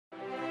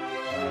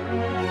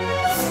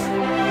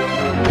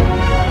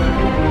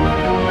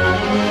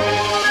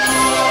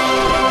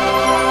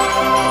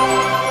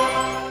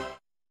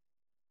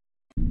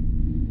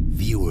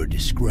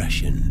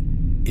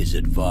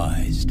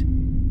advised.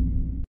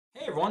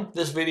 Hey everyone,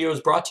 this video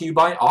is brought to you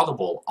by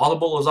Audible.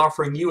 Audible is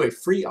offering you a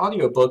free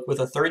audiobook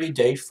with a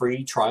 30-day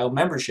free trial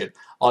membership.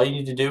 All you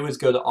need to do is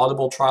go to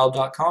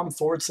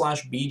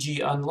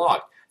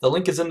audibletrial.com/bgunlocked. The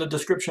link is in the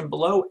description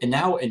below, and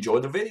now enjoy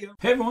the video.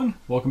 Hey everyone,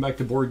 welcome back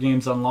to Board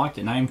Games Unlocked,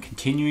 and I am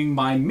continuing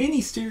my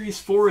mini-series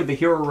for the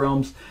Hero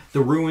Realms,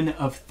 The Ruin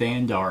of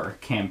Thandar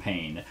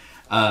campaign.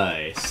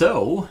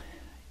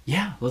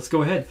 Yeah, let's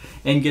go ahead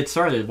and get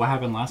started. What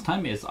happened last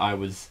time is I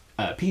was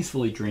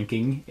peacefully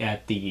drinking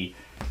at the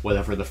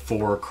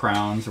Four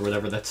Crowns or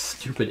whatever that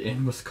stupid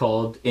inn was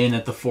called, Inn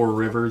at the Four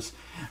Rivers,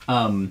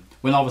 when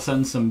all of a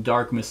sudden some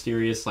dark,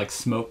 mysterious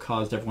smoke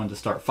caused everyone to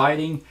start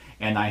fighting,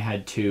 and I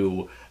had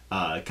to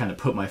kind of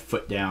put my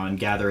foot down,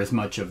 gather as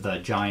much of the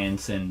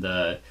giants and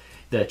the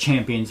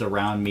champions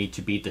around me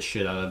to beat the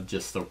shit out of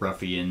just the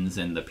ruffians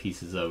and the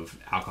pieces of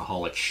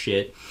alcoholic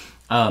shit.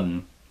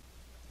 And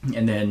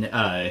then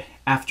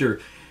after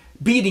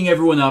beating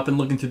everyone up and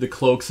looking through the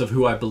cloaks of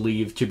who I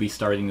believe to be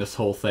starting this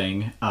whole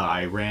thing,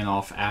 I ran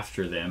off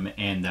after them,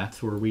 and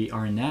that's where we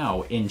are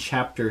now in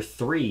Chapter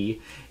 3,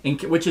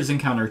 which is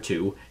Encounter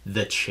 2,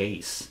 The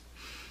Chase.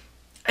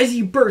 As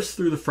you burst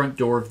through the front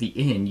door of the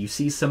inn, you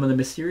see some of the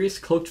mysterious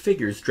cloaked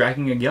figures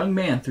dragging a young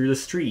man through the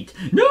street.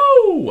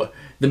 No!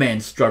 The man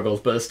struggles,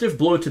 but a stiff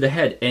blow to the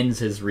head ends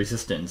his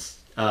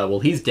resistance.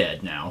 Well, he's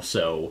dead now,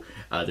 so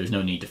there's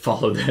no need to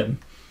follow them.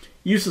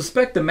 You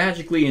suspect the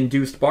magically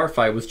induced bar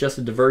fight was just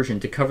a diversion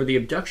to cover the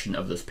abduction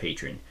of this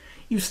patron.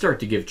 You start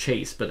to give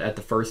chase, but at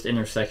the first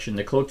intersection,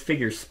 the cloaked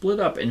figures split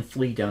up and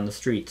flee down the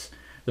streets.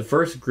 The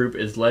first group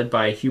is led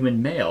by a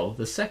human male.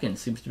 The second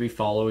seems to be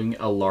following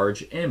a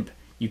large imp.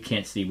 You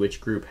can't see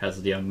which group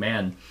has the young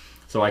man,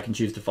 so I can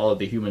choose to follow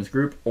the human's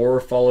group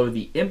or follow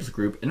the imp's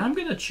group, and I'm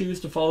going to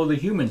choose to follow the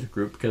human's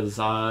group because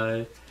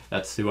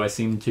that's who I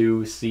seem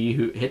to see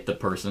who hit the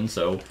person,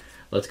 so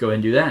let's go ahead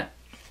and do that.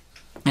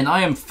 And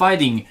I am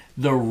fighting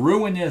the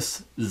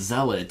Ruinous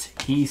Zealot.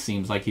 He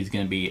seems like he's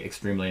going to be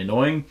extremely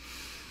annoying.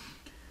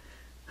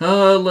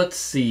 Let's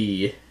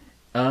see.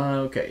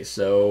 Okay,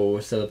 so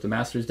set up the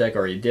Master's deck.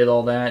 Already did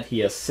all that. He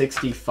has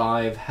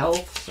 65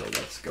 health, so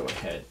let's go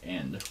ahead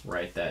and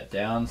write that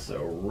down.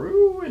 So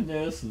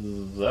Ruinous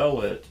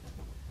Zealot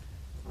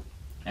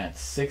at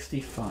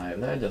 65.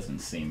 That doesn't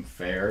seem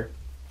fair.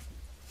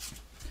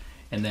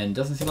 And then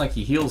doesn't seem like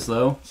he heals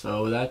though,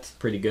 so that's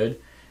pretty good.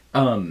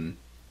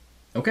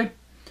 Okay.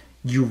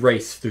 You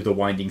race through the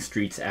winding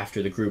streets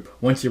after the group.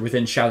 Once you're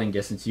within shouting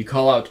distance, you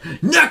call out,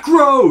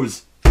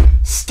 "Necros!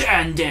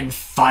 Stand and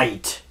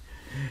fight!"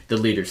 The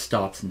leader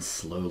stops and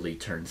slowly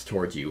turns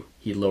towards you.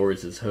 He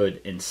lowers his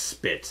hood and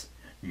spits.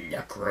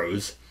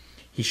 "Necros."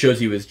 He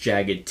shows you his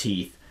jagged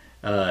teeth.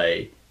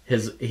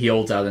 He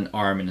holds out an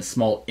arm and a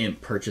small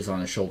imp perches on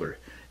his shoulder.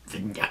 "The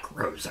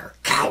Necros are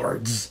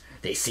cowards.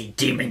 They see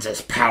demons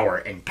as power,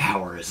 and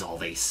power is all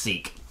they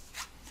seek."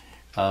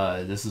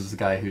 This is the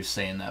guy who's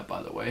saying that,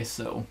 by the way,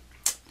 so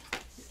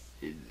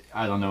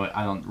I don't know.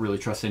 I don't really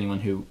trust anyone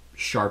who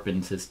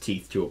sharpens his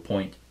teeth to a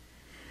point.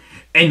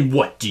 "And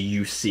what do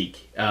you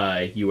seek?"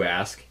 You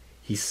ask.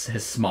 His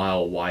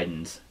smile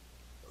widens.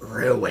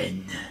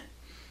 "Ruin."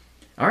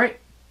 Alright.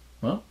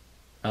 Well,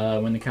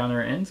 when the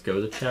counter ends, go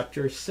to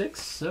Chapter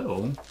 6.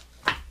 So,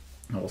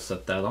 I'll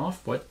set that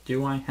off. What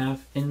do I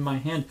have in my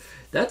hand?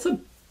 That's a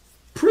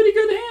pretty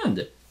good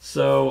hand.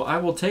 So, I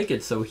will take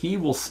it. So, he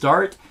will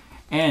start,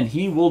 and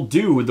he will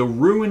do the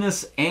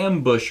Ruinous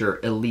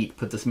Ambusher Elite.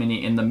 Put this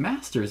mini in the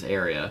Masters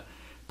area.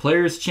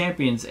 Players'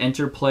 champions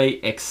enter play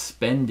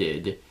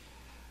expended.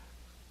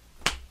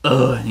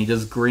 And he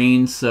does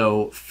green,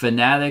 so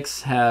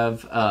Fanatics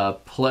have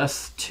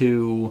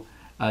 +2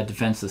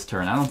 defense this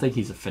turn. I don't think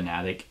he's a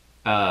Fanatic.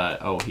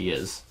 Oh, he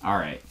is.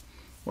 Alright.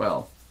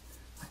 Well,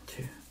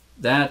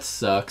 that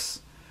sucks.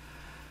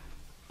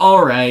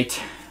 Alright.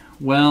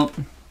 Well,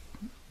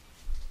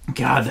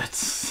 God, that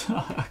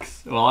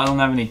sucks. Well, I don't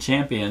have any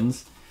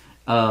champions.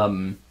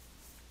 But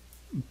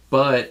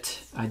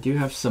I do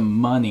have some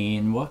money,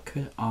 and what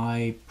could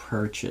I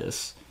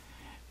purchase?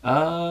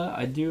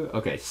 I do...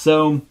 Okay,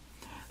 so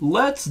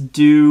let's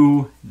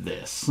do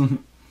this.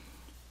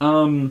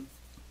 Enter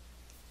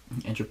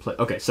play.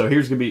 Okay, so this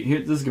is gonna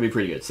be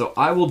pretty good. So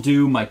I will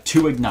do my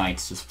 2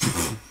 ignites, just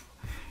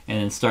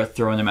and then start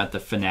throwing them at the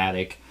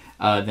Fanatic.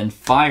 Then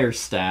Fire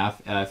Staff.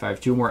 If I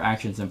have 2 more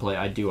actions in play,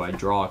 I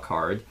draw a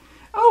card.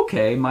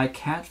 Okay, my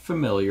Cat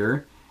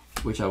Familiar,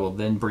 which I will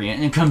then bring in,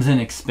 and it comes in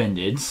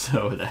expended,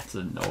 so that's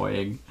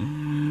annoying.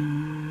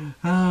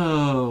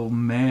 Oh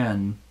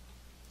man,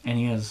 and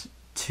he has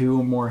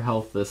 2 more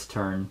health this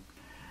turn.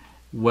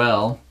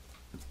 Well,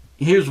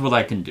 here's what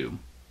I can do.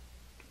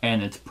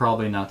 And it's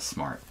probably not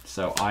smart.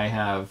 So I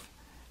have,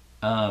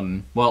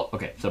 well,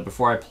 okay, so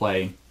before I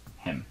play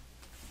him,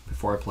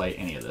 before I play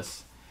any of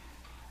this,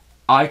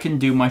 I can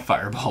do my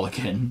Fireball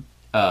again,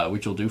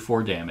 which will do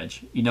 4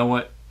 damage. You know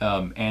what?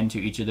 And to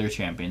each of their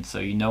champions. So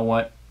you know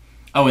what?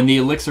 Oh, and the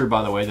elixir,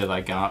 by the way, that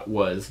I got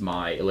was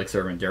my Elixir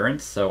of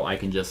Endurance, so I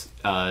can just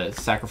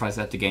sacrifice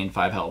that to gain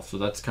 5 health, so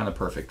that's kind of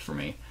perfect for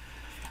me.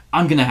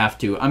 I'm gonna have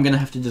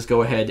to just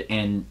go ahead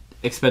and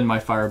expend my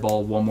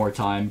fireball one more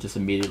time, just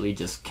immediately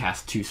just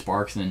cast 2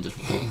 sparks and then just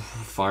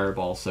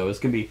fireball. So it's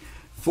going to be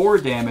 4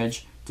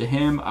 damage. To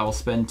him, I will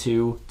spend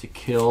 2 to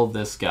kill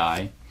this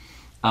guy.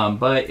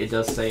 But it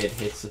does say it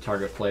hits the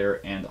target player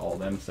and all of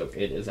them, so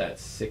it is at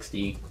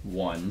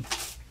 61.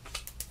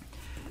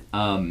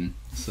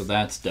 So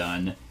that's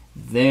done.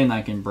 Then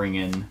I can bring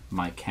in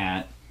my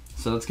cat.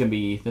 So that's going to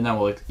be, then I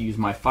will use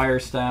my fire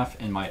staff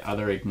and my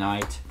other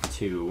ignite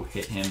to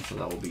hit him, so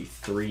that will be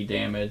 3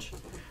 damage.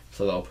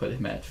 So that'll put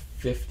him at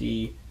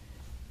 58.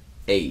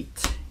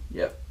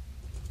 Yep,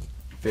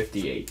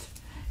 58.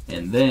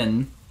 And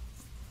then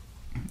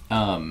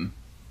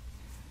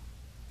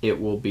it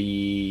will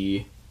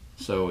be,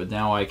 so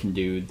now I can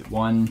do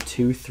 1,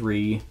 2,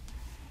 3,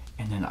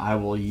 and then I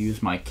will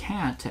use my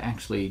cat to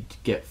actually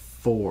get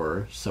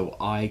 4, so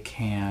I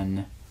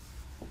can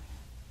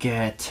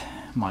get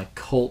my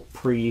cult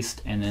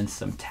priest and then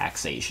some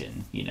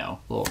taxation, you know,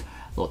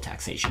 little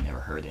taxation never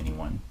hurt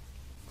anyone.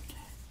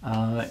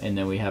 And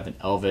then we have an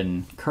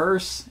elven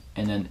curse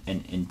and then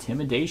an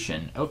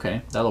intimidation.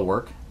 Okay, that'll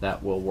work.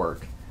 That will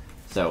work.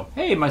 So,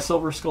 hey, my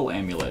silver skull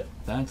amulet.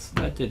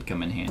 That did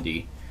come in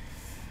handy.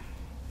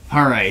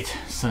 Alright,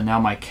 so now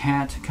my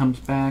cat comes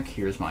back.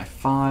 Here's my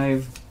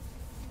 5.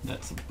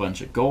 That's a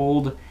bunch of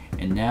gold.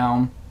 And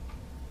now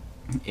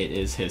it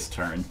is his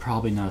turn.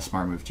 Probably not a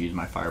smart move to use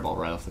my fireball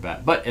right off the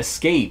bat. But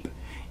escape.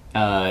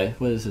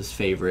 What is his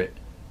favorite?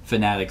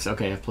 Fanatics.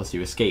 Okay, I have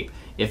 +2 escape.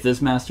 If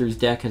this master's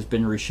deck has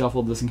been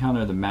reshuffled this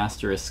encounter, the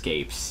master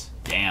escapes.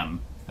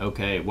 Damn.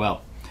 Okay,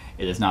 well,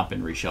 it has not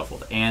been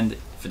reshuffled. And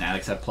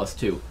fanatics have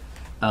 +2.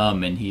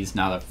 And he's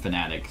not a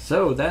fanatic.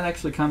 So that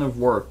actually kind of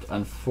worked.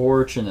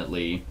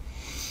 Unfortunately,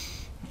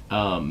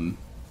 my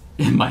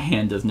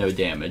hand does no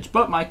damage.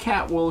 But my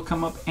cat will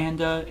come up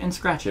and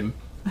scratch him.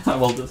 I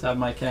will just have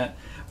my cat.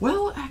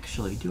 Well,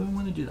 actually, do I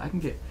want to do that? I can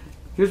get...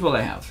 Here's what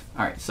I have.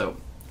 Alright, so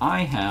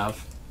I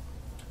have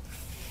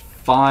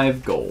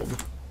 5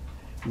 gold,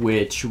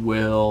 which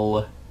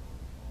will...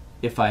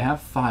 If I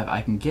have 5,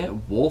 I can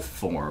get wolf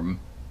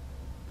form,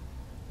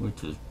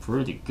 which is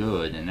pretty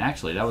good. And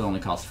actually, that would only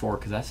cost 4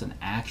 because that's an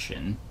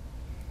action.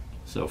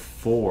 So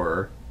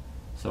 4.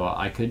 So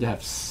I could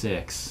have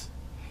 6.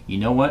 You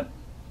know what?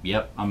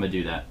 Yep, I'm going to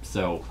do that.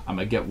 So I'm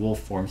going to get wolf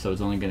form, so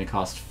it's only going to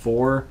cost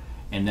 4.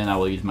 And then I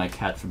will use my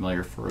cat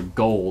familiar for a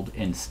gold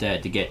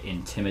instead to get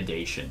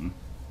intimidation.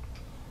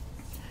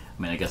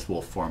 I mean, I guess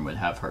wolf form would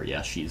have her.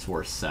 Yeah, she's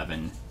worth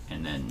 7.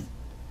 And then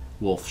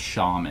wolf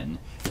shaman.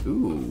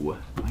 Ooh,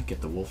 I might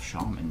get the wolf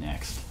shaman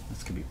next.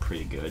 That's going to be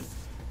pretty good.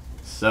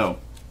 So,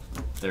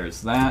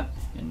 there's that.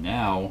 And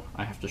now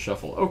I have to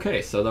shuffle.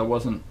 Okay, so that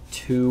wasn't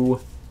too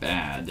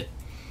bad.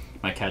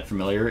 My cat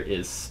familiar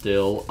is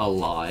still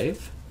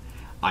alive.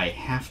 I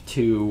have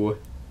to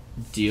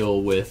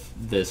deal with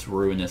this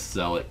ruinous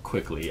zealot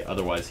quickly,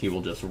 otherwise he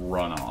will just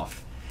run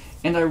off.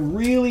 And I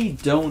really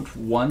don't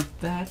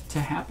want that to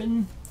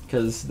happen,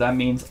 because that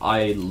means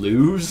I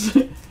lose.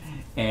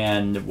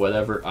 And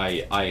whatever,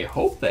 I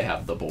hope they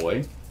have the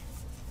boy.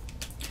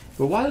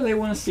 But why do they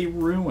want to see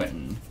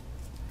ruin?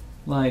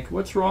 Like,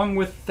 what's wrong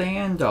with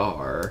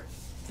Thandar?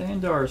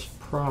 Thandar's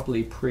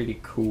probably pretty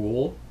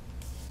cool.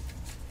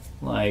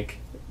 Like,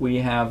 we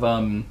have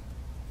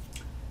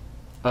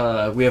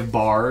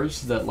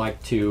bars that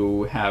like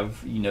to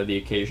have, you know, the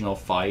occasional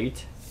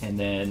fight, and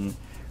then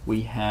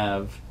we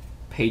have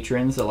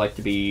patrons that like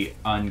to be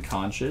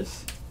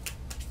unconscious.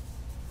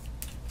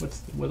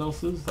 What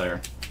else is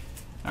there?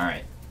 All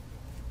right.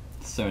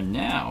 So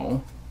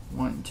now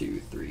 1,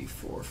 2, 3,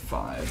 4,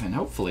 5, and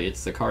hopefully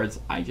it's the cards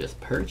I just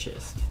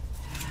purchased.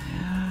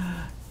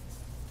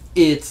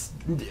 It's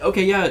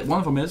okay. Yeah, one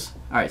of them is.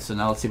 All right. So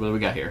now let's see what we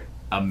got here.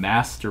 A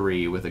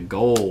mastery with a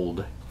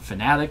gold.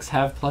 Fanatics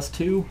have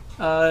 +2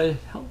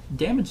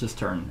 damage this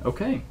turn.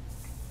 Okay.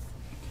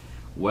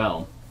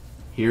 Well,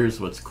 here's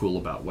what's cool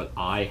about what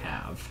I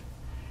have.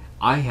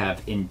 I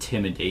have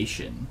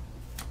intimidation,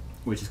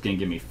 which is going to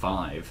give me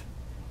 5.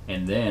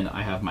 And then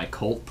I have my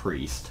cult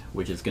priest,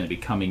 which is going to be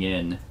coming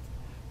in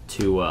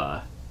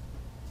to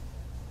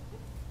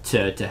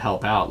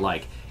help out.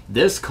 Like,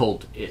 this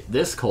cult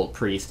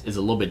priest is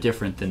a little bit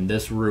different than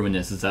this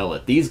ruinous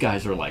zealot. These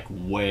guys are like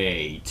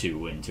way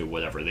too into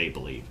whatever they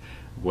believe.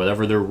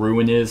 Whatever their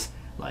ruin is,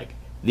 like,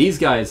 these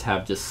guys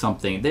have just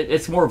something.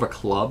 It's more of a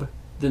club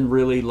than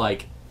really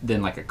like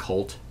a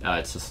cult.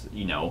 It's just,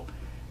 you know,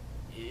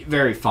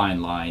 very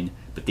fine line.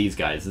 But these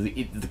guys,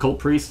 the cult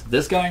priest,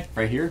 this guy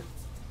right here,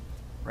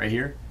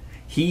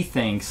 he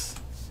thinks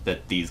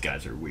that these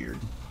guys are weird,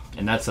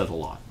 and that says a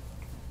lot.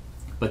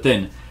 But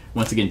then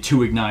once again,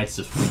 2 ignites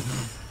just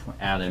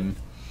at him,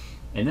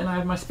 and then I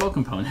have my spell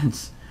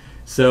components.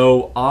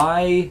 So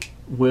I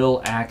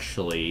will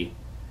actually.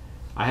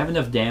 I have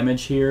enough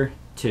damage here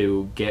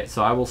to get,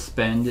 so I will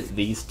spend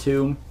these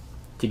 2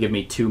 to give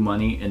me 2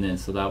 money, and then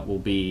so that will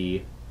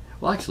be,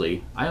 well,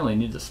 actually, I only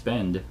need to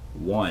spend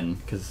 1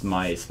 because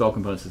my spell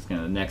components is going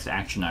to, the next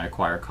action I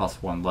acquire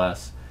costs 1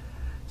 less.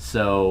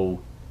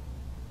 So,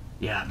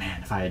 yeah,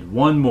 man, if I had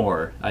 1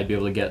 more, I'd be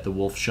able to get the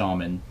wolf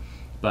shaman.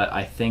 But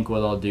I think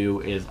what I'll do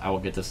is I will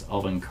get this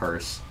elven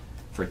curse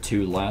for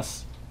 2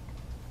 less.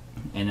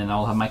 And then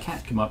I'll have my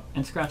cat come up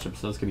and scratch him.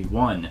 So it's going to be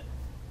 1.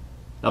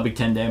 That'll be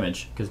 10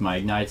 damage, because my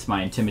ignites,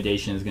 my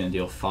intimidation is going to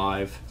deal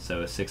 5.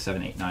 So 6,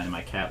 7, 8, 9, and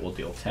my cat will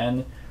deal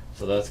 10.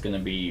 So that's going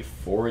to be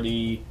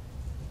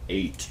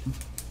 48.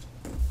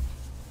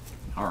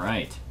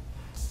 Alright.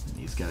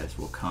 These guys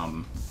will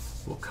come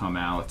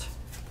out.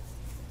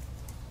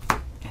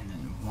 And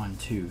then 1,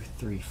 2,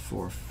 3,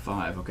 4,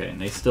 5. Okay,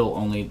 and they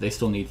still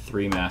need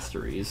 3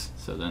 masteries.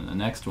 So then the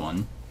next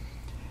one.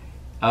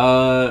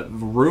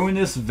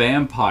 Ruinous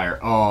Vampire.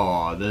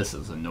 Oh, this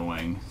is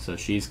annoying. So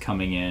she's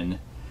coming in.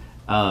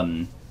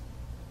 So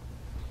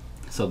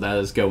that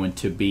is going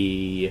to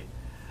be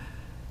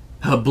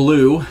a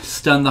blue.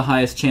 Stun the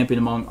highest champion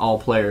among all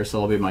players. So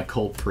that'll be my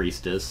Cult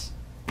Priestess.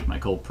 My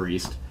Cult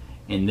Priest.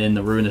 And then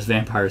the Ruinous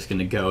Vampire is going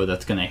to go.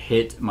 That's going to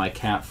hit my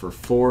cat for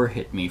 4.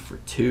 Hit me for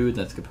 2.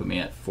 That's going to put me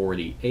at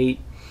 48.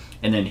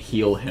 And then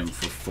heal him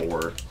for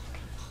 4.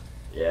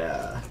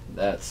 Yeah,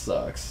 that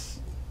sucks.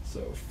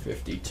 So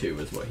 52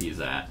 is what he's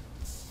at.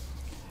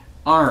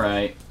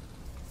 Alright.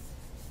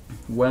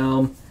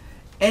 Well,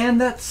 and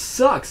that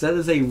sucks. That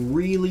is a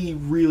really,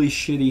 really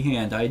shitty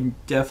hand. I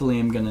definitely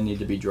am going to need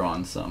to be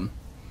drawing some.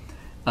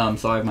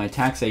 So I have my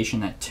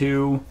taxation at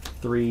 2,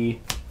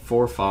 3,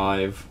 4,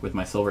 5 with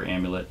my silver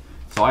amulet.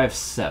 So I have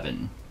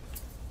 7.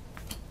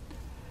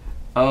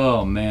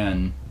 Oh,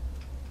 man.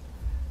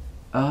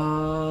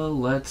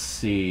 Let's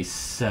see.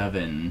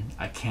 7.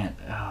 I can't...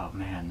 Oh,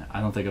 man. I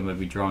don't think I'm going to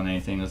be drawing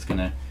anything that's going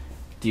to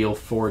deal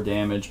 4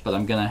 damage, but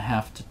I'm going to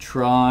have to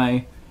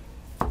try.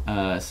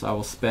 So I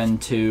will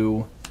spend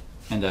 2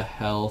 and a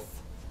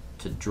health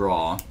to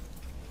draw.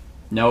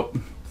 Nope.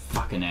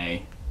 Fucking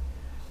A.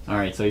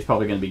 Alright, so he's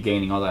probably going to be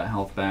gaining all that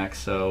health back.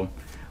 So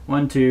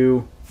 1,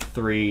 2,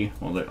 3.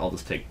 Well, I'll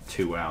just take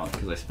 2 out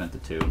because I spent the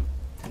 2.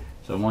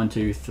 So 1,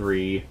 2,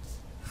 3,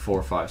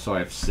 4, 5. So I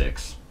have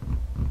 6.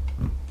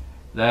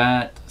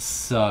 That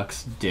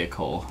sucks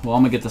dickhole. Well,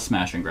 I'm going to get the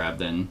smash and grab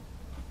then.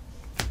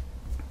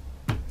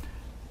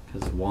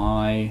 Because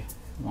why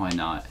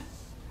not?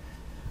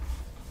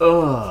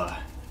 Ugh.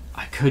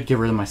 I could get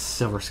rid of my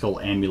Silver Skull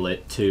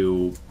Amulet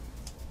to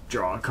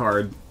draw a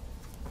card.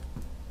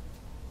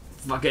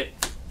 Fuck it.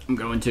 I'm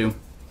going to.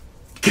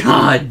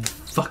 God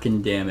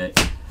fucking damn it.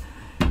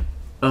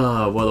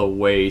 What a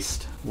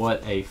waste.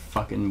 What a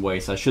fucking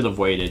waste. I should have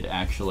waited,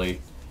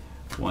 actually.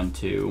 1,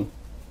 2.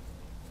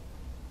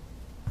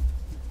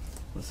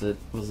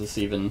 Was this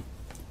even...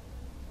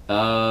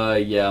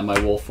 yeah, my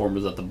wolf form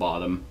was at the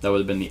bottom. That would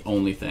have been the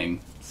only thing.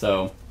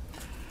 So...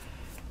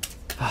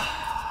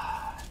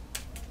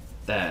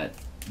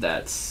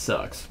 That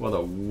sucks. What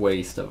a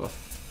waste of a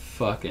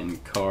fucking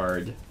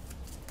card.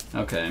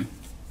 Okay.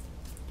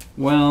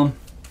 Well...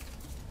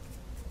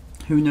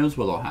 Who knows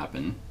what'll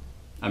happen.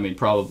 I mean,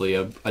 probably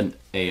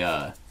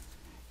a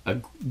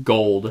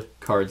gold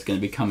card's going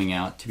to be coming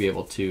out to be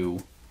able to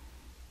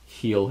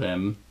heal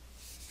him.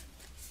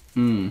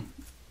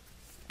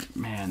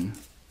 Man,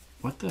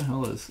 what the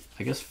hell is...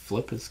 I guess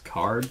flip his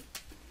card?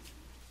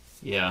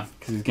 Yeah,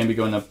 because he's going to be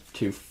going up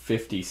to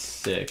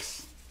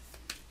 56.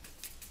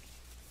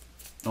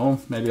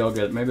 Oh, maybe I'll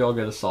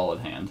get a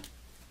solid hand.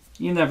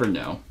 You never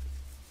know.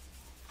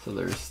 So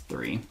there's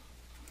 3.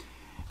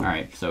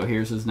 Alright, so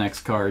here's his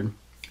next card.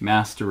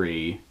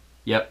 Mastery.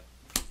 Yep.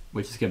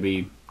 Which is going to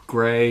be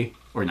gray,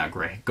 or not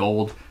gray,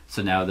 gold.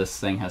 So now this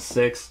thing has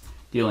 6,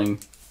 healing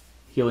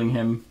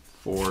him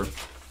for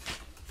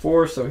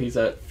 4, so he's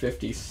at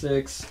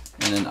 56,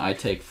 and then I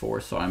take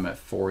 4, so I'm at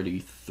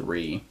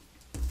 43.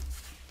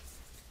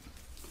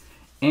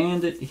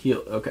 And it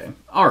heal. Okay,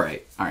 all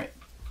right.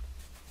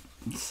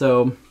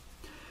 So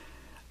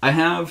I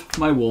have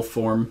my wolf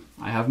form,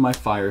 I have my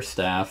fire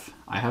staff,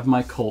 I have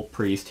my cult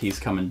priest, he's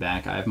coming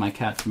back, I have my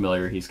cat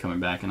familiar, he's coming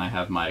back, and I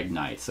have my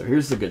ignite. So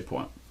here's the good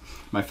point.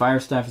 My fire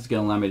staff is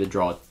going to allow me to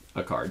draw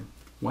a card.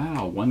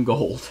 Wow, 1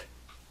 gold.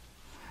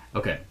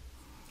 Okay,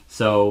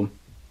 so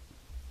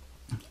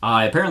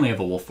I apparently have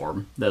a wolf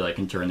form that I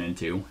can turn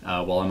into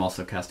while I'm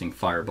also casting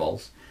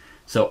fireballs.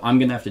 So I'm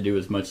going to have to do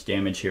as much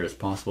damage here as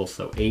possible.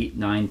 So 8,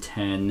 9,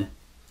 10.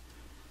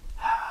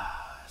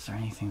 Is there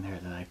anything there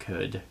that I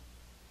could...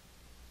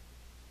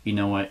 You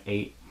know what?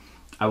 8.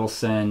 I will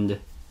send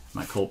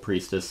my Cult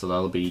Priestess, so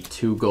that'll be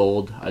 2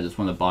 gold. I just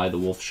want to buy the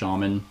Wolf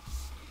Shaman.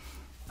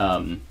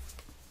 And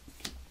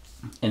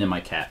then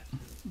my cat.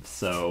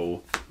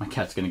 So my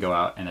cat's going to go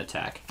out and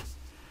attack.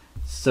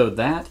 So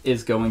that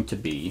is going to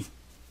be...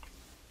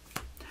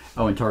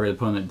 Oh, and target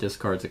opponent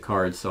discards a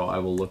card, so I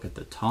will look at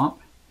the top.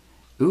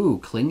 Ooh,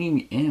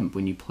 Clinging Imp.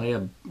 When you play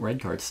a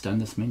red card, stun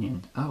this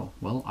minion. Oh,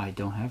 well, I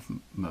don't have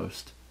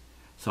most.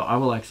 So I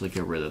will actually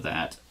get rid of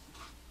that.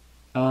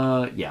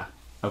 Yeah.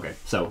 Okay,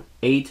 so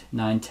 8,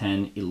 9,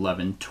 10,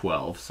 11,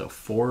 12. So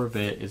 4 of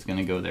it is going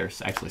to go there.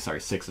 Actually,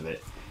 sorry, 6 of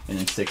it. And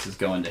then 6 is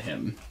going to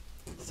him.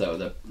 So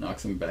that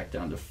knocks him back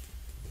down to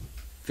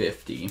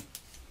 50.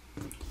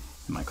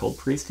 My Cold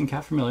Priest and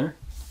Cat Familiar.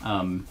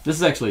 This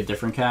is actually a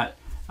different cat.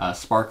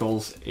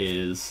 Sparkles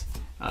is...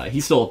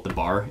 he's still at the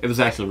bar. It was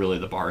actually really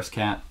the bar's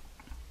cat.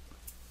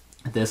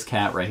 This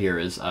cat right here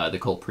is the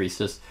Cult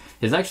Priestess.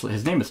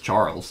 His name is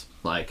Charles.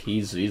 Like,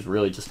 he's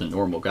really just a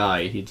normal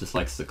guy. He just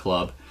likes the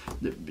club.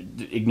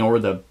 Ignore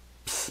the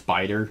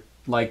spider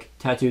like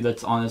tattoo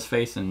that's on his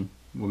face and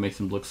what makes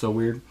him look so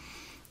weird.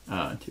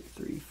 2,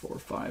 3, 4,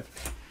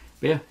 5.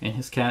 But yeah, and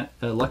his cat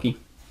Lucky.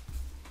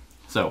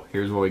 So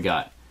here's what we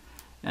got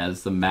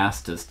as the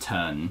Master's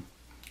turn.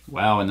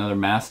 Wow, another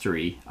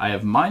mastery. I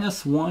have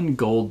 -1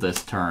 gold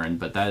this turn,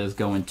 but that is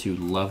going to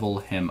level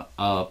him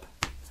up.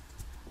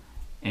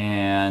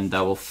 And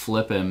that will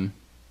flip him.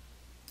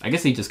 I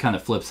guess he just kind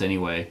of flips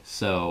anyway.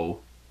 So,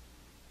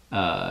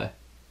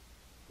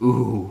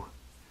 ooh,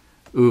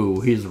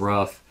 he's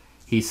rough.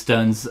 He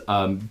stuns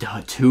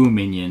 2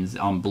 minions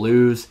on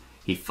blues.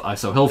 He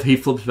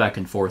flips back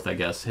and forth. I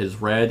guess his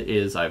red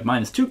is I have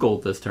 -2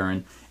 gold this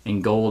turn,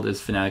 and gold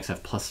is fanatics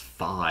have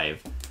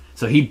 +5.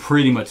 So he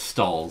pretty much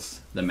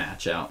stalls the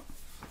match out.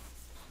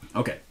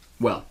 Okay,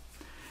 well.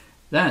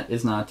 That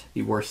is not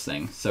the worst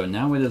thing. So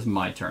now it is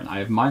my turn. I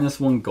have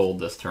 -1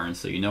 gold this turn,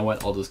 so you know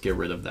what? I'll just get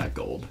rid of that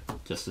gold,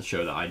 just to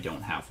show that I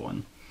don't have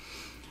one.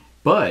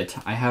 But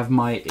I have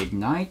my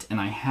Ignite, and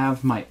I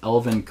have my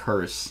Elven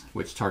Curse,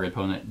 which target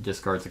opponent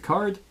discards a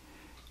card.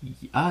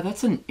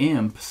 That's an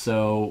Imp,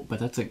 so,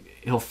 but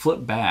he'll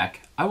flip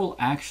back. I will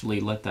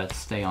actually let that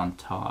stay on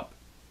top.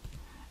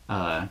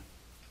 And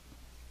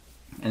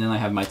then I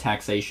have my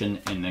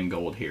Taxation, and then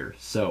gold here.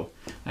 So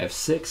I have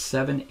 6,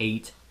 7,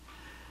 8...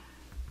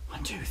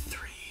 1, 2,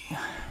 3.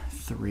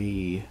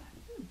 3.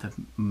 The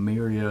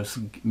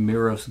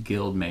Miros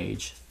Guild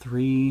Mage.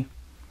 3,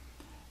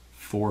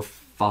 4,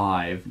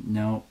 5.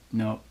 No.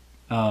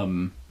 I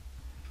mean,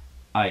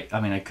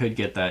 I could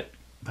get that,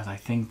 but I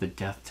think the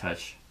Death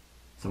Touch.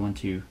 So 1,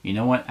 2. You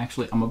know what?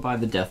 Actually, I'm gonna buy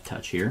the Death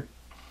Touch here.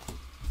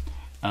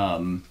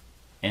 And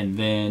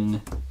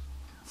then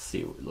let's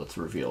see. Let's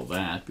reveal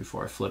that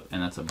before I flip.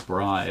 And that's a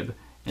bribe.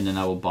 And then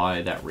I will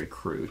buy that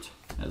Recruit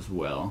as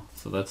well.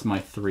 So that's my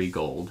 3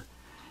 gold.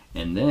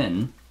 And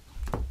then,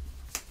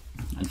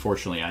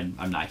 unfortunately,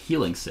 I'm not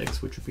healing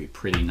 6, which would be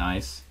pretty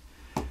nice.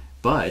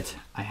 But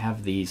I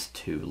have these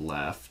 2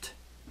 left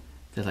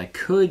that I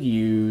could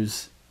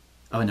use.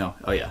 Oh, no.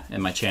 Oh, yeah.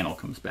 And my channel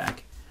comes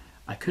back.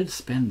 I could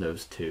spend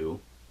those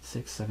 2.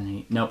 6, 7,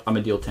 8. Nope. I'm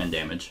going to deal 10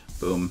 damage.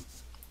 Boom.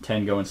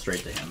 10 going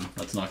straight to him.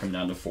 Let's knock him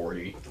down to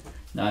 40.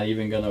 Not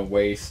even going to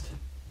waste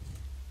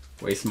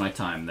my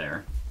time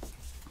there.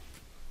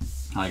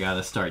 I got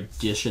to start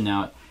dishing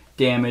out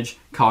damage,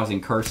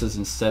 causing curses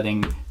and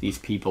setting these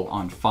people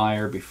on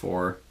fire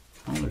before,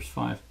 oh, there's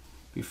 5,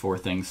 before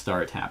things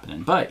start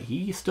happening. But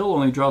he still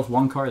only draws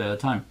 1 card at a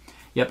time.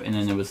 Yep, and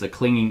then there was the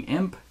Clinging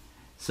Imp,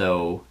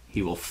 so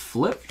he will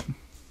flip.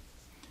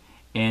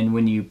 And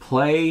when you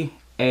play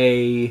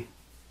a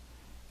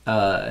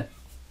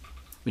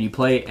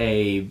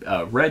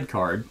red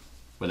card,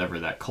 whatever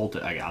that cult,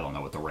 I don't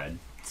know what the red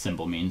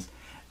symbol means,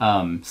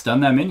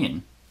 stun that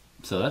minion.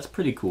 So that's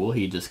pretty cool.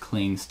 He just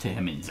clings to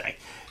him and he's like,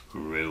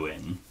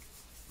 ruin.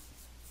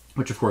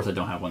 Which of course I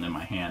don't have one in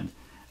my hand.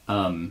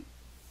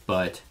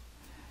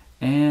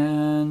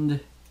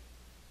 And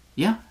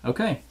yeah,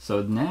 okay.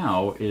 So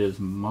now it is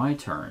my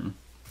turn.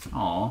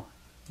 Aw,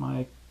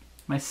 my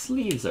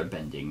sleeves are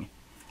bending.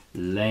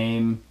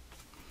 Lame.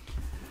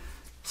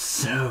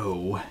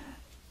 So,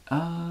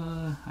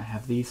 I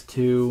have these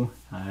 2.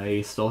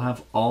 I still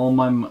have all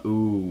my...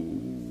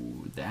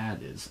 Ooh,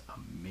 that is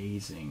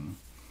amazing.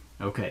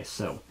 Okay,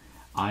 so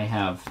I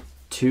have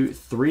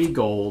 3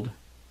 gold,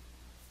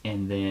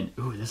 and then,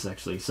 ooh, this is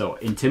actually, so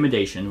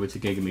Intimidation, which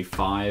is going to give me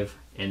 5,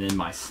 and then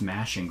my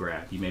Smash and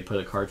Grab. You may put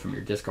a card from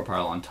your discard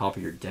pile on top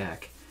of your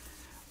deck.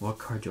 What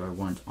card do I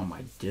want on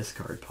my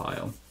discard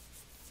pile?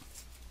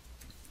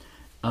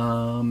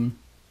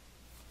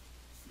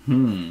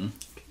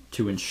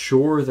 To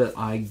ensure that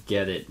I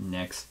get it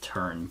next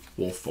turn,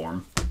 Wolf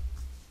Form.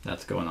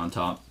 That's going on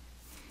top.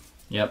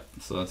 Yep,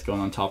 so that's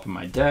going on top of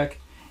my deck.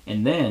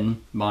 And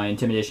then my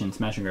Intimidation and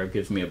Smash and Grab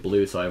gives me a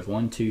blue, so I have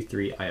 1, 2,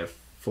 3, I have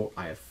 4,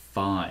 I have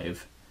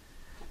 5.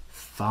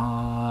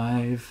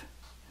 5.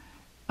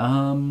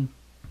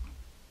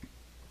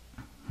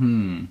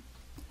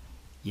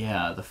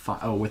 Yeah,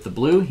 with the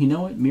blue, you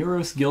know what?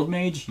 Miros Guild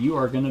Mage, you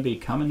are going to be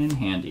coming in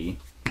handy.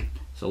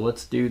 So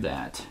let's do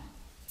that.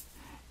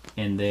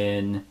 And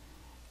then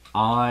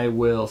I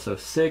will, so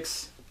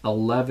 6,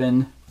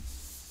 11,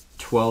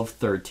 12,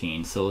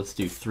 13. So let's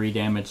do 3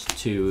 damage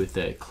to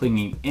the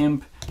Clinging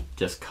Imp.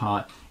 Just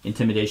caught.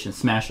 Intimidation,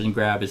 Smash and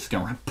Grab is just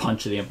going to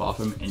punch the Imp off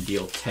him and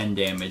deal 10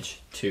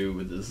 damage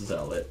to the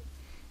Zealot.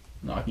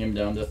 Knocking him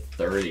down to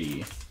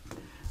 30.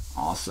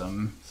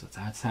 Awesome. So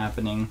that's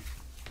happening.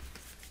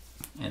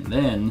 And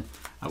then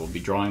I will be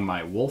drawing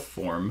my Wolf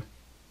Form.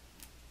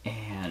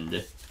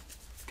 And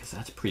because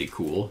that's pretty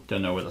cool.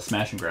 Don't know what the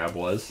Smash and Grab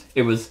was.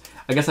 It was,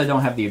 I guess I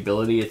don't have the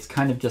ability. It's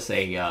kind of just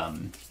a,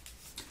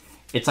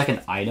 it's like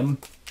an item,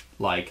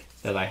 like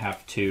that I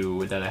have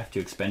to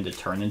expend to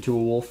turn into a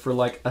wolf for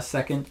like a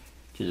second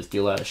to just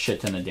deal out a shit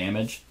ton of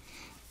damage.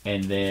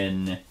 And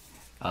then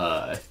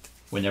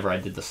whenever I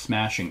did the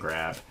Smash and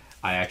Grab,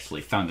 I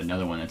actually found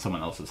another one in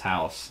someone else's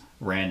house,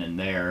 ran in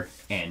there,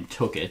 and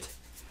took it.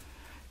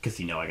 Because,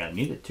 you know, I gotta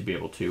need it to be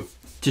able to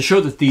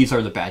show that these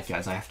are the bad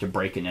guys. I have to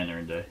break and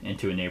enter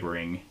into a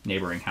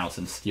neighboring house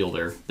and steal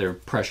their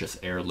precious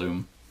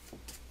heirloom.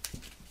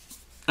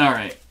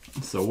 Alright,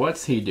 so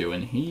what's he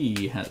doing?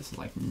 He has,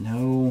 like,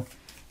 no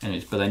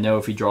enemies. But I know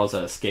if he draws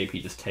that escape, he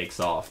just takes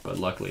off. But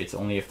luckily, it's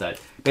only if that...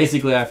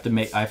 Basically, I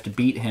have to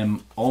beat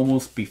him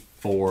almost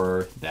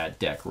before that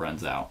deck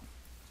runs out.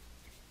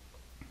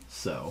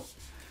 So,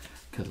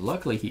 because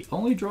luckily, he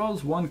only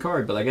draws one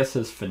card. But I guess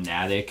his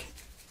Fanatic...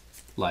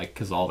 Like,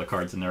 because all the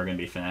cards in there are going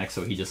to be Fanatics,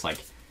 so he just, like,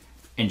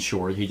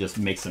 ensures, he just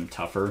makes them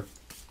tougher.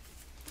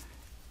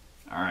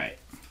 Alright.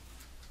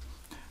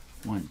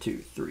 1, 2,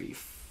 3,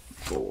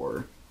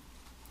 4.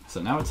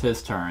 So now it's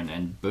his turn,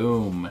 and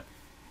boom.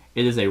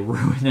 It is a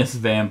Ruinous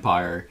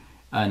Vampire.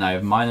 And I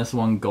have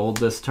 -1 gold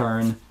this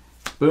turn.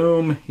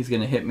 Boom. He's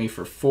going to hit me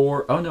for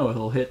 4. Oh, no,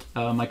 he'll hit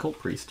my Cult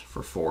Priest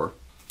for 4.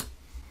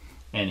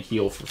 And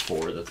heal for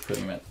 4. That's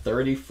putting him at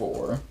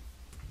 34.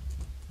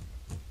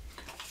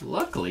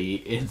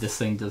 Luckily, this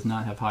thing does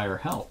not have higher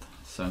health.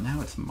 So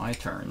now it's my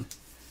turn.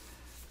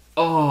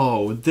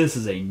 Oh, this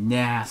is a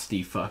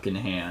nasty fucking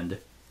hand.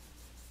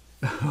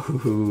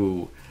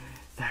 Ooh,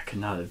 that could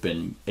not have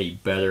been a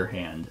better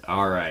hand.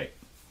 Alright,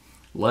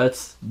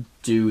 let's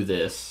do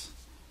this.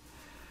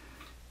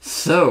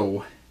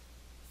 So,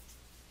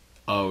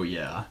 oh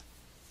yeah,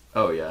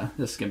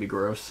 this is gonna be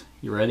gross.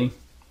 You ready?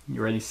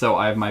 You ready? So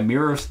I have my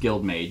Mirror's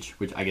Guild Mage,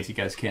 which I guess you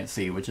guys can't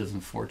see, which is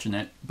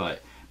unfortunate,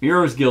 but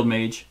Mirror's Guild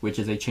Mage, which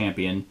is a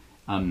champion,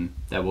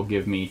 that will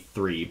give me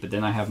 3. But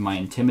then I have my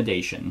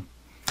Intimidation,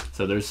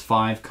 so there's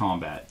 5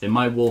 combat. Then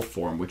my Wolf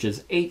form, which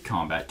is 8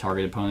 combat.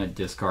 Target opponent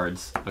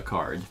discards a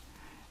card.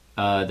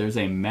 There's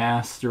a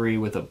Mastery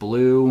with a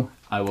blue.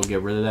 I will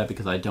get rid of that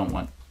because I don't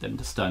want them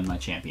to stun my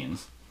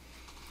champions.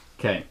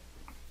 Okay.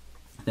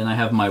 Then I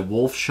have my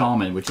Wolf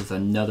Shaman, which is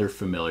another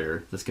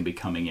familiar that's going to be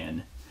coming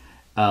in.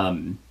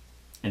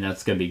 And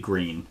that's going to be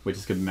green, which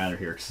is going to matter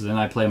here. So then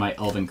I play my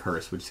Elven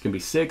Curse, which is going to be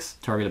 6.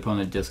 Target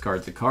opponent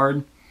discards a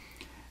card.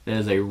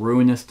 There's a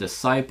Ruinous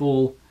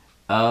Disciple.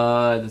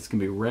 That's going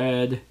to be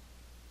red.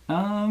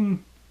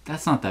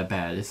 That's not that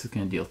bad. This is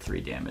going to deal 3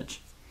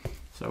 damage.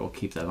 So we'll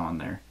keep that on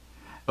there.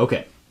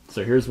 Okay,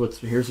 so here's what's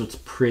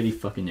pretty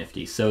fucking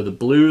nifty. So the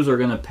blues are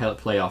going to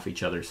play off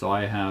each other. So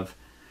I have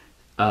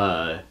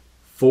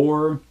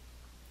 4,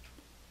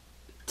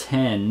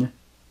 10...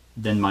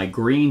 Then my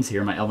greens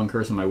here, my Elven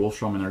Curse and my Wolf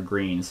Shaman are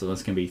green, so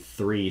that's going to be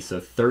 3, so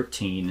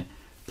 13.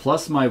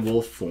 Plus my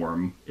Wolf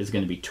form is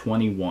going to be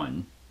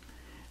 21.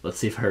 Let's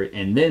see if I...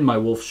 And then my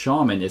Wolf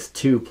Shaman is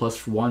 2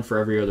 plus 1 for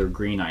every other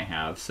green I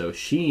have, so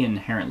she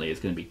inherently is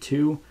going to be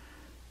 2,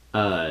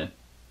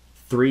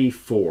 3,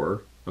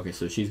 4. Okay,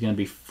 so she's going to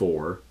be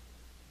 4.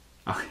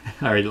 I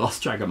already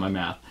lost track of my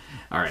math.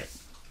 Alright.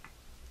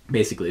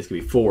 Basically, it's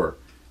going to be 4,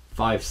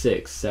 5,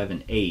 6,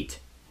 7, 8.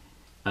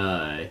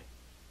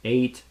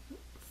 8...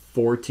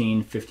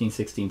 14, 15,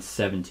 16,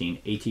 17,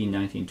 18,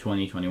 19,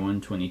 20,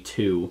 21,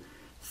 22,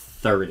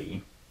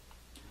 30.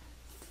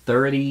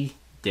 30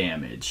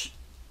 damage.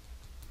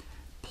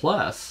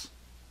 Plus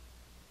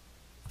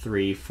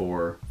 3,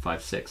 4,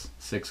 5, 6.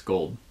 6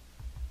 gold.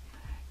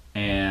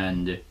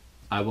 And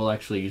I will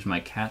actually use my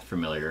Cat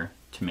Familiar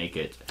to make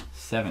it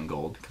 7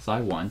 gold, because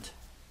I want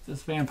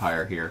this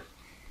vampire here.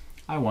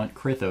 I want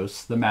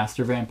Krithos, the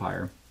Master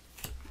Vampire.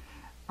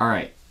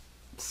 Alright,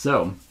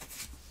 so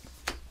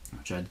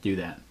I'll try to do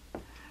that.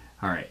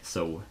 Alright,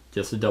 so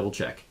just to double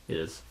check, it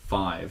is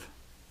 5,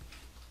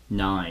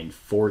 9,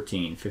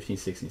 14, 15,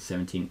 16,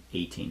 17,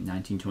 18,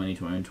 19, 20,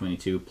 21,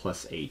 22,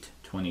 plus 8,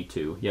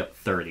 22. Yep,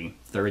 30.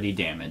 30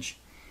 damage,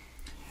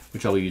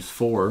 which I'll use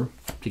 4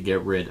 to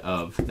get rid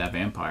of that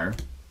vampire.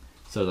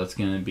 So that's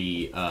going to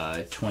be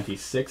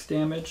 26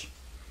 damage.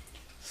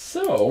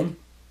 So,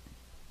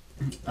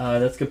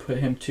 that's going to put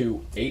him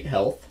to 8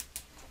 health.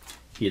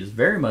 He is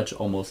very much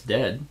almost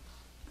dead.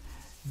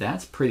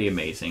 That's pretty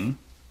amazing.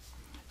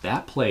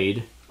 That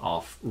played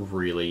off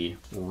really,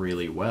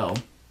 really well.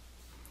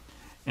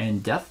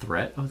 And Death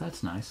Threat, oh,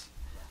 that's nice.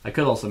 I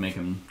could also make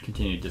him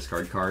continue to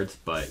discard cards,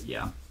 but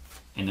yeah.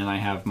 And then I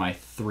have my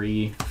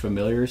 3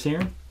 familiars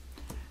here.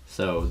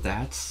 So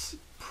that's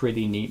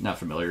pretty neat. Not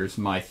familiars,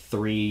 my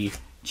 3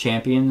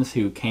 champions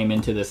who came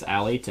into this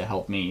alley to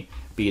help me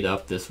beat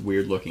up this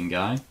weird looking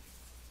guy.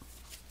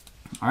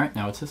 Alright,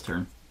 now it's his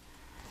turn.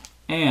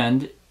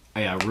 And,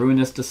 yeah,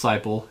 Ruinous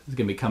Disciple is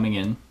going to be coming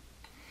in.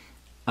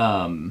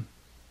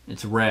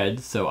 It's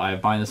red, so I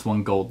have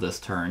 -1 gold this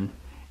turn.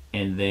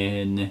 And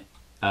then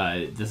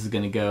this is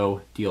going to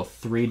go deal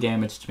 3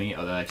 damage to me.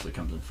 Oh, that actually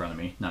comes in front of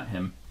me, not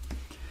him.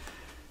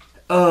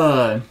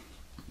 So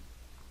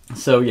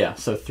yeah,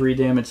 so 3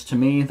 damage to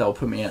me. That'll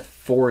put me at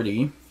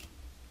 40.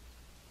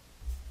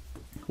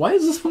 Why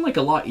is this one like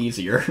a lot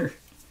easier?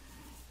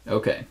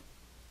 Okay.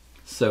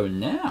 So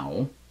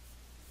now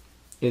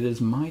it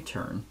is my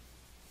turn.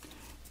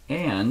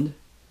 And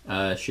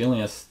she only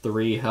has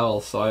 3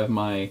 health, so I have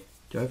my...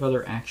 Do I have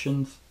other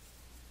actions?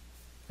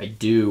 I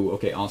do.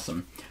 Okay,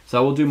 awesome. So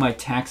I will do my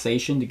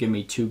taxation to give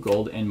me 2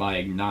 gold and my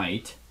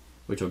ignite,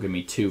 which will give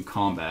me 2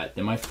 combat.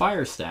 Then my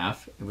fire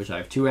staff, in which I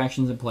have 2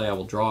 actions in play. I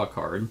will draw a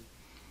card.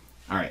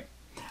 All right.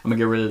 I'm going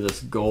to get rid of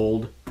this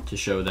gold to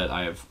show that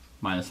I have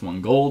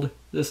 -1 gold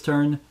this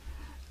turn.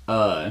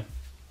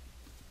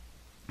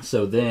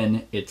 So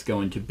then it's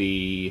going to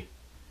be...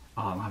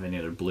 Oh, I don't have any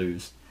other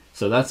blues.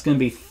 So that's going to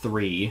be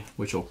 3,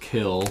 which will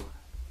kill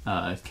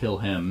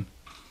him.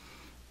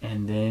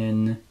 And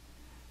then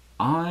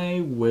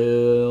I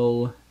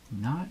will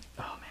not...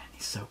 Oh man,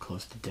 he's so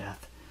close to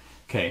death.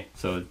 Okay,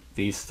 so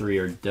these 3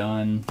 are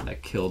done.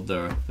 That killed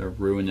the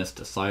Ruinous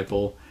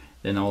Disciple.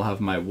 Then I'll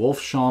have my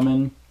Wolf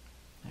Shaman.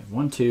 I have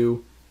 1,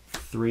 2,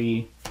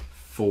 3,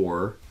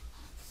 4,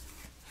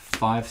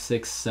 5,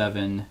 6,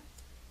 7,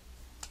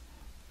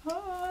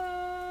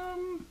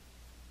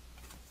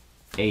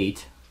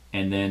 8,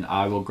 and then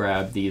I will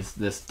grab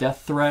this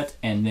Death Threat,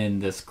 and then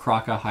this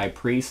Kraka High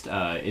Priest.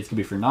 It's gonna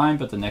be for 9,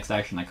 but the next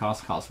action I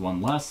costs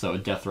 1 less, so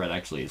Death Threat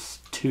actually is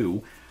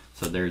 2,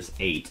 so there's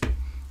 8,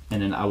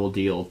 and then I will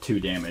deal 2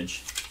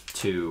 damage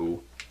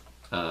to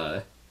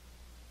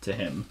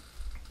him.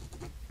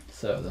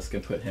 So that's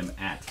gonna put him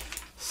at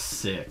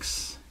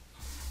 6,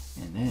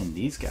 and then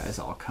these guys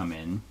all come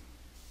in.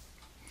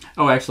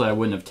 Oh, actually, I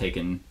wouldn't have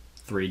taken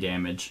 3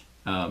 damage.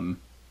 Well,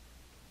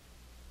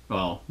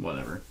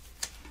 whatever.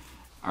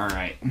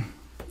 Alright,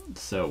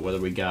 so what do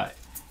we got?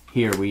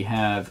 Here we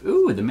have,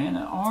 ooh, the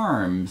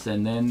Man-at-Arms,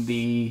 and then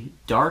the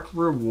Dark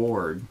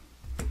Reward.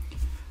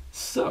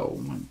 So,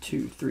 1,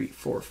 2, 3,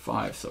 4,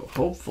 5. So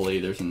hopefully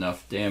there's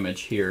enough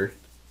damage here.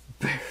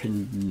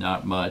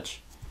 Not much.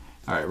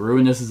 Alright,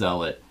 Ruinous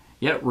Zealot.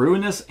 Yep,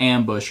 Ruinous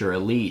Ambusher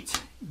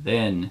Elite.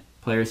 Then,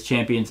 player's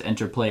champions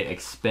enter play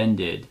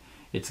expended.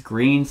 It's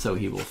green, so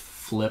he will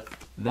flip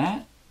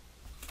that.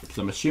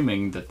 So I'm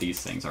assuming that these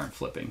things aren't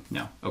flipping.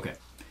 No, okay.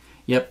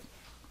 Yep.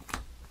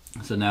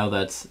 So now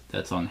that's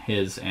on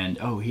his end.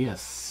 Oh, he has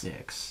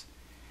 6.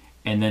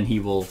 And then he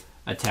will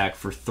attack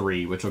for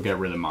 3, which will get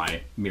rid of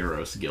my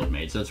Miros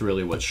Guildmates. That's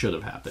really what should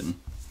have happened.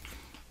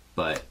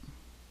 But,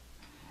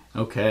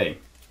 okay.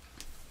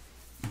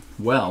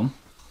 Well,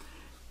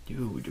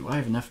 do I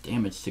have enough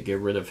damage to get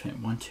rid of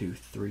him? 1, 2,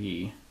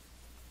 3.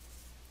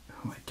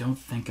 Oh, I don't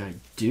think I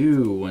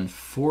do,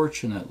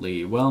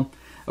 unfortunately. Well,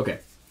 okay.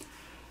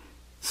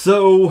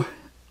 So,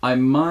 I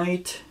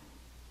might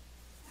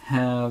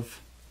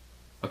have...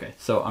 Okay,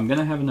 so I'm going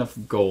to have enough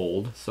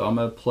gold. So I'm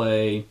going to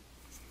play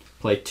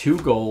 2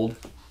 gold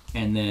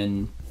and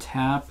then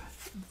tap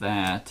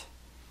that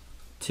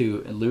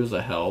to lose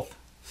a health.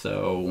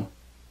 So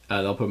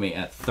that'll put me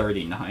at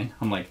 39.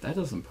 I'm like, that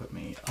doesn't put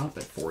me up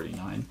at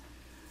 49.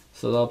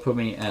 So that'll put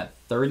me at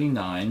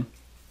 39.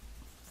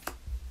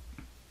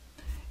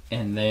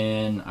 And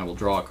then I will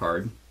draw a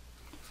card.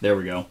 There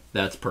we go.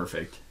 That's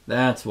perfect.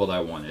 That's what I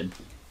wanted.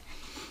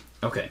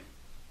 Okay.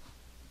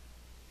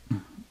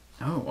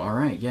 Oh,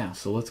 alright, yeah,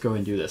 so let's go ahead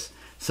and do this.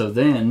 So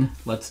then,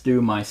 let's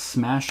do my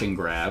Smash and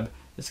Grab.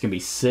 It's going to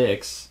be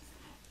 6.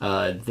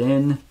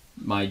 Then,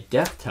 my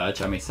Death Touch,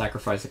 I may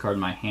sacrifice a card in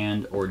my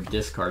hand or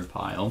discard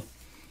pile.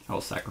 I will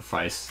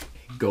sacrifice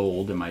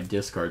gold in my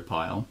discard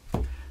pile.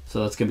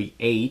 So that's going to be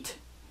 8.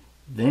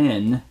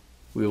 Then,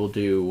 we will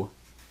do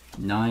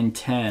 9,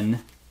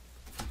 10,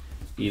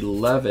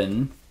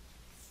 11.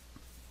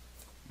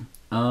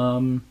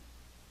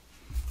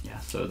 Yeah,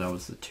 so that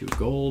was the 2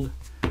 gold.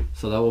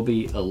 So that will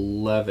be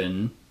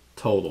 11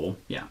 total.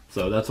 Yeah,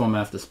 so that's what I'm going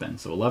to have to spend.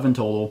 So 11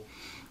 total.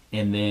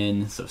 And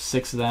then, so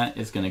 6 of that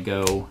is going to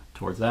go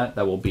towards that.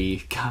 That will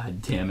be,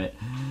 god damn it.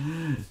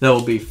 That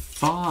will be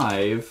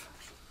 5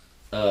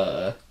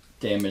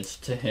 damage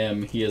to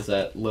him. He is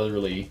at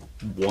literally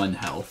 1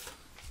 health.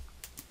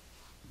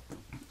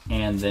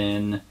 And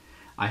then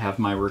I have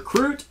my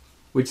Recruit,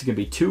 which is going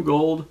to be 2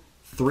 gold,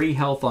 3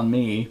 health on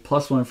me,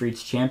 plus 1 for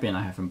each champion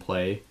I have in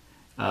play.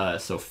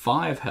 So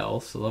 5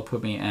 health. So that'll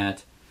put me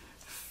at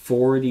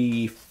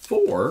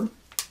 44.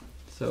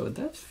 So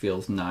that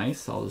feels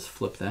nice. I'll just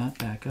flip that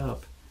back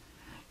up.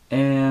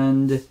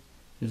 And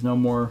there's no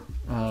more.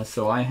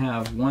 So I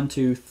have 1,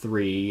 2,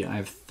 3. I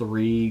have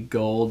 3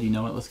 gold. You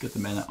know what? Let's get the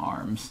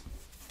Man-at-Arms.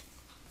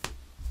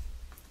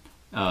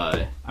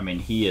 I mean,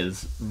 he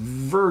is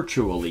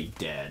virtually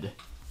dead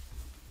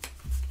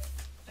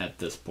at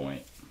this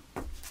point.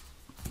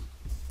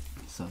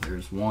 So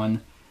there's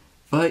 1.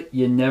 But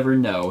you never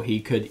know.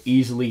 He could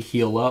easily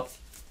heal up.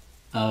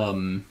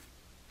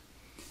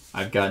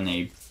 I've gotten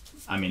a...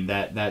 I mean,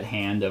 that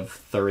hand of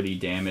 30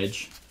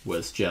 damage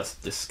was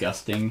just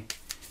disgusting.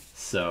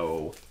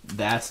 So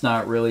that's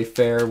not really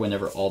fair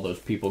whenever all those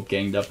people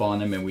ganged up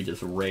on him and we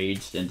just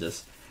raged and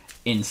just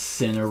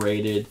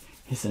incinerated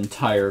his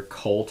entire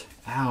cult.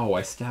 Ow,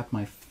 I stabbed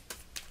my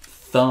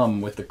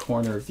thumb with the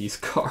corner of these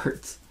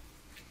cards.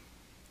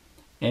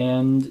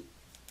 And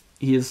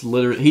he is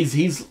literally...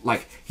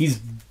 He's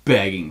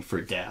begging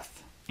for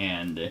death.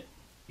 And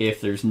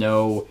if there's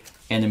no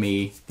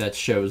enemy that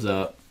shows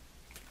up,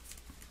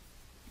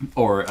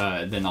 or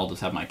then I'll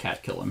just have my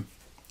cat kill him,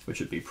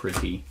 which would be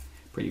pretty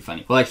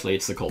funny. Well, actually,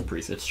 it's the Cold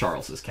Priest. It's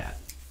Charles's cat.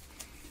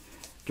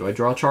 Do I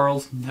draw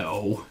Charles?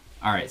 No.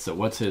 Alright, so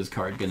what's his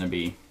card gonna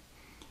be?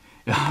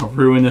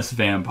 Ruinous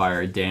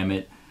Vampire, damn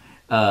it.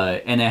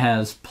 And it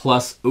has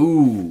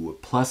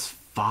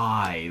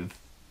 +5.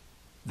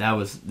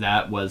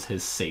 That was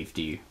his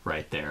safety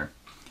right there.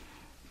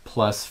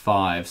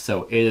 +5.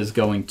 So it is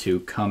going to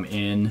come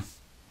in.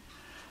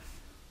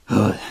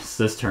 It's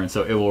this turn.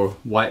 So it will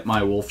wipe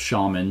my Wolf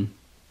Shaman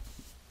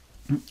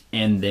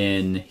and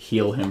then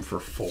heal him for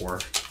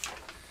 4.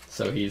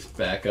 So he's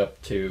back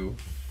up to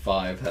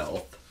 5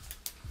 health.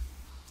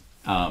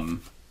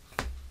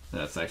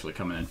 That's actually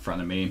coming in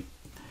front of me.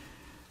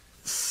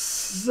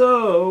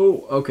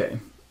 So, okay.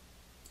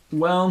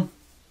 Well,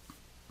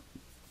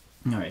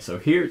 alright, so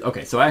here,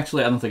 okay, so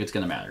actually I don't think it's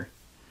going to matter.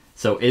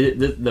 So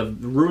the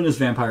Ruinous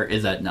Vampire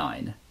is at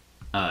 9.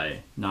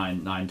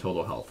 9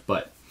 total health.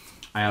 But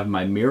I have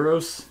my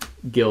Miros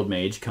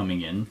Guildmage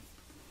coming in.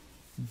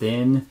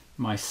 Then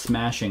my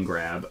Smash and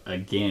Grab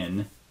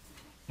again.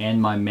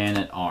 And my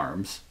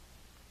Man-at-Arms.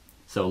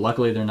 So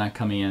luckily they're not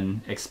coming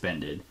in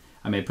expended.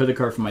 I may put a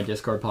card from my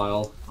discard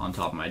pile on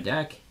top of my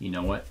deck. You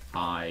know what?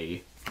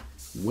 I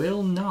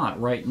will not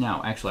right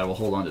now. Actually, I will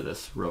hold on to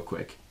this real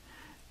quick.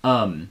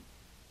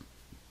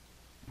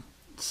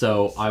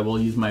 So I will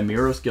use my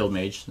Miros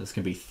Guildmage. This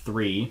can be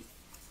 3.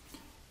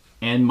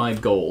 And my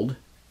gold.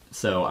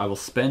 So I will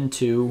spend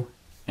 2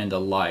 and a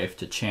life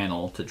to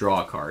channel to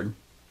draw a card.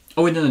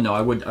 Oh wait, no.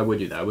 I would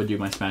do that. I would do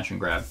my Smash and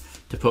Grab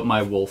to put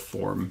my wolf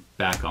form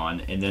back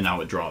on, and then I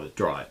would draw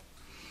it.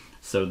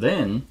 So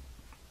then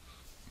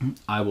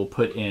I will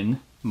put in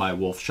my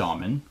Wolf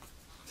Shaman.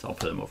 So I'll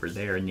put him over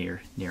there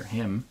near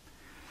him.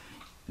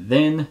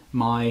 Then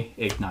my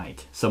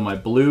Ignite. So my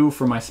blue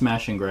for my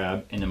Smash and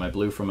Grab, and then my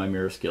blue for my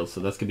Mirror Skill. So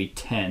that's going to be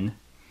 10.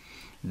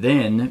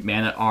 Then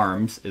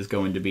Man-at-Arms is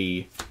going to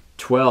be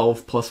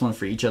 12 plus 1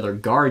 for each other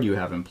guard you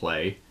have in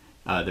play.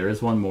 There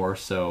is one more,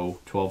 so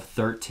 12,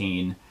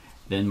 13.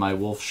 Then my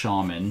Wolf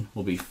Shaman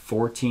will be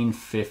 14,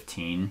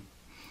 15.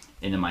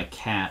 And then my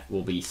Cat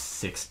will be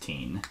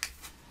 16.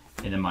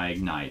 And then my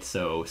Ignite,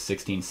 so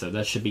 16. So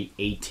that should be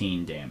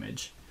 18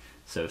 damage.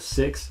 So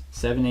 6,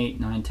 7, 8,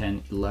 9,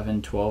 10,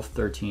 11, 12,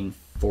 13,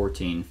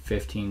 14,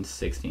 15,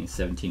 16,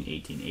 17,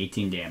 18.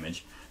 18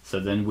 damage. So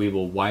then we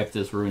will wipe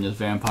this Ruinous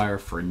Vampire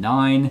for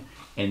 9.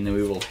 And then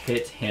we will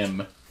hit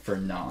him for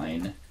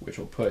 9. Which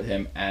will put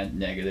him at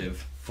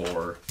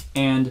 -4.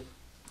 And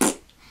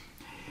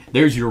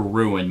there's your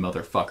ruin,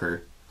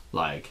 motherfucker.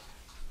 Like,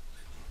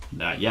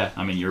 yeah,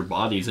 I mean, your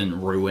body's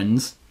in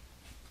ruins.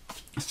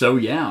 So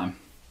yeah.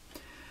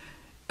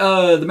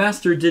 The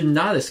Master did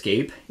not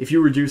escape. If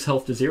you reduce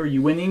health to 0,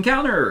 you win the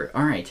encounter.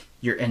 Alright,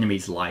 your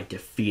enemies lie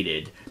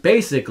defeated.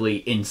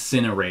 Basically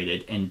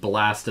incinerated and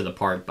blasted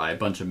apart by a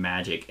bunch of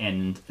magic.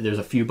 And there's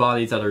a few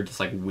bodies that are just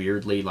like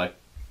weirdly like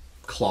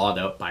clawed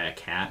up by a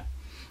cat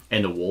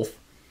and a wolf.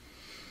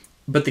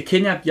 But the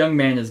kidnapped young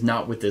man is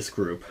not with this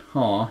group.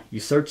 You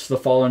search the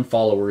fallen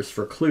followers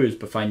for clues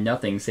but find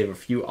nothing save a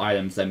few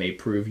items that may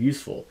prove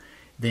useful.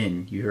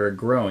 Then you hear a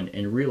groan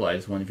and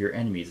realize one of your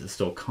enemies is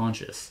still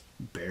conscious.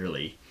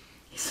 Barely.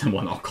 He's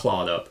someone all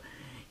clawed up.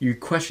 You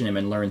question him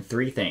and learn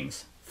 3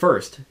 things.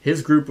 First,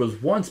 his group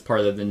was once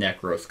part of the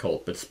Necros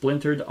cult, but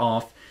splintered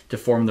off to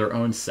form their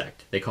own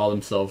sect. They call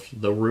themselves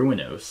the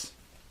Ruinos.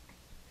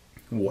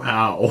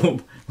 Wow.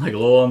 Like a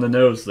little on the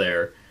nose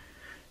there.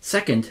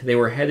 Second, they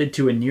were headed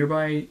to a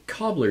nearby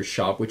cobbler's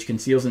shop which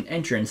conceals an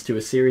entrance to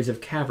a series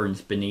of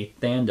caverns beneath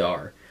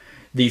Thandar.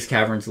 These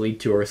caverns lead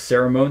to a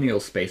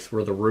ceremonial space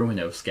where the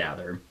Ruinos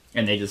gather.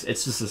 And it's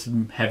just this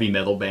heavy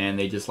metal band.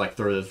 They just like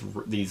throw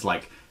these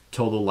like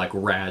total like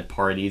rad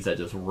parties that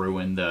just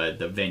ruin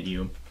the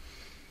venue.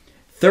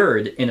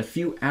 Third, in a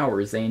few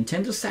hours, they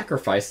intend to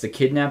sacrifice the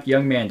kidnapped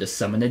young man to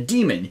summon a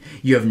demon.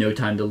 You have no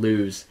time to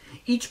lose.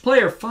 Each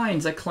player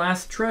finds a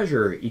class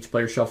treasure. Each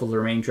player shuffles the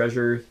remaining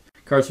treasure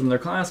cards from their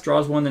class,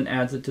 draws one, and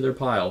adds it to their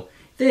pile.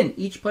 Then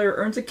each player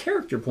earns a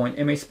character point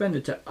and may spend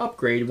it to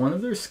upgrade one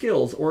of their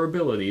skills or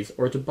abilities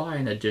or to buy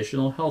an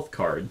additional health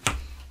card.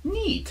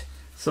 Neat.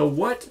 So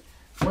what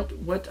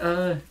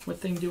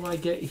thing do I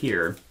get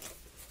here?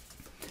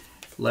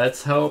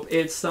 Let's hope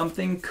it's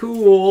something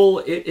cool.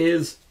 It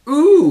is,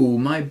 ooh,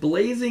 my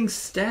Blazing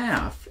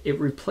Staff. It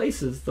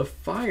replaces the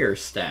Fire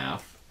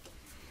Staff.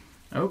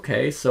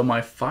 Okay, so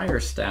my Fire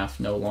Staff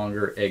no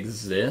longer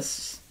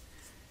exists.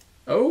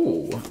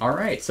 Oh,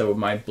 alright, so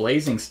my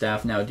Blazing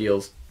Staff now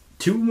deals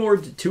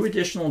 2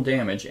 additional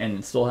damage and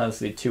it still has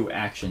the 2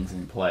 actions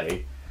in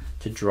play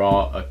to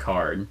draw a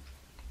card.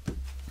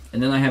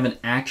 And then I have an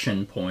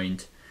action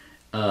point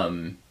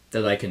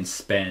that I can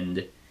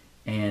spend,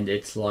 and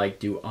it's like,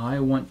 do I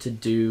want to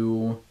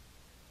do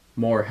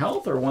more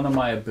health or one of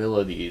my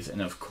abilities?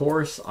 And of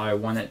course I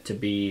want it to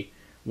be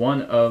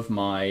one of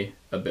my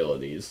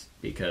abilities,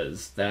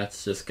 because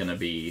that's just gonna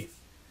be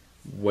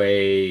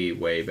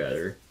way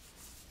better.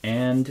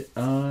 And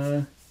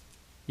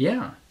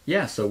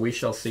yeah, so we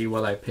shall see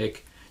what I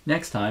pick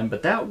next time.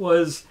 But that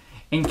was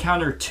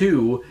Encounter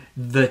 2,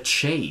 The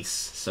Chase.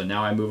 So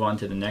now I move on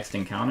to the next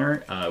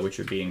encounter, which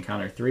would be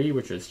Encounter 3,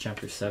 which is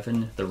Chapter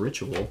 7, The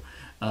Ritual.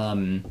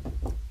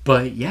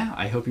 But yeah,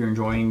 I hope you're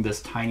enjoying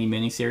this tiny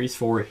mini-series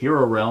for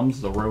Hero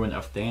Realms, the Ruin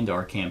of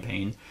Thandar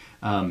campaign.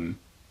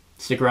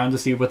 Stick around to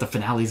see what the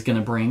finale is going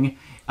to bring.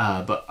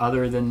 But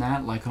other than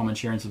that, like, comment,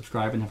 share, and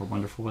subscribe, and have a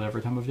wonderful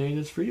whatever time of day it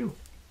is for you.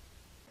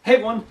 Hey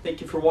everyone,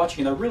 thank you for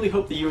watching, and I really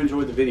hope that you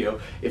enjoyed the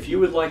video. If you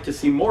would like to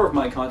see more of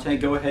my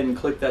content, go ahead and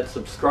click that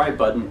subscribe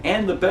button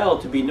and the bell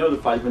to be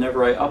notified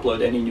whenever I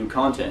upload any new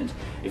content.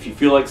 If you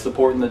feel like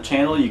supporting the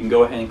channel, you can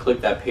go ahead and click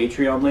that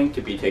Patreon link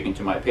to be taken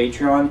to my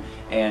Patreon,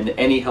 and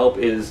any help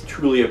is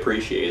truly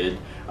appreciated.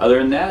 Other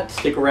than that,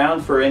 stick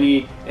around for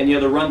any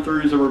other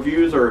run-throughs or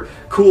reviews or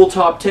cool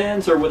top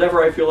 10s or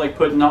whatever I feel like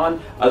putting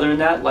on. Other than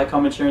that, like,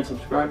 comment, share, and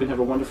subscribe, and have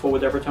a wonderful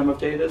whatever time of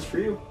day it is for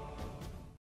you.